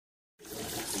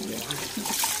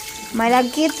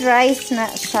Malagkit rice na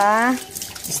siya.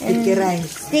 Sticky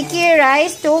rice. Sticky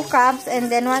rice, 2 cups,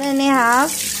 and then 1.5.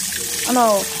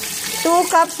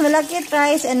 2 cups malagkit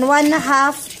rice and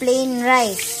 1/2 plain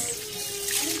rice.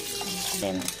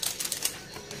 Then,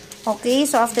 okay,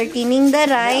 so after cleaning the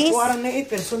rice,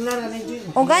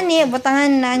 o gani, butangan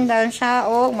na down siya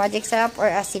o magic syrup or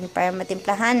asin para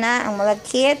matimplahan na ang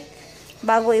malagkit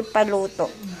bago ipaluto.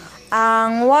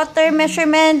 Ang water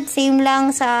measurement, same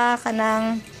lang sa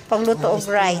kanang pagluto of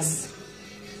rice.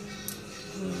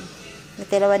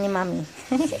 Natilawan ni Mami.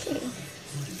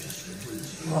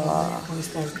 Oh,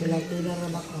 tilaw-tilaw ra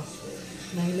ba ko?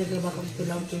 Nahilig ra ba kong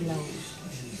tilaw-tilaw?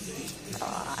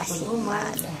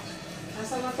 Asimad.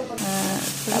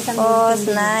 Tapos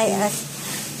na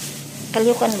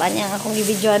kaliukan ba niya akong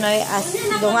i-video na as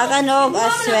dungakan og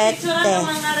Achuete.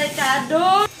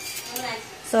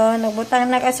 So nagbutang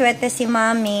na Achuete si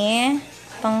Mami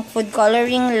pang food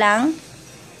coloring lang.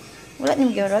 Wala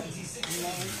ni gyurot.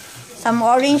 Some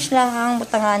orange lang ang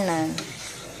butanganan.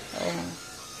 So,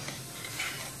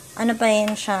 ano pa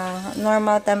yan siya?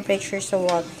 Normal temperature sa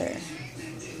water.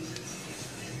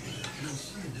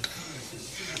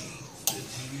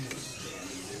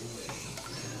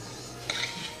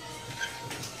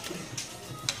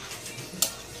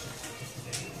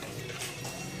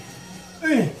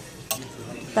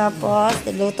 Tapos,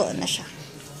 luto na siya.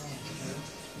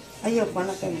 Ayaw,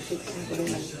 paano kayo nakikita ko rin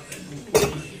lang.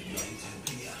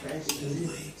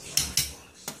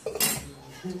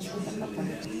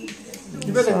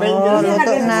 So,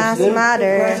 luto na si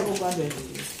Mother.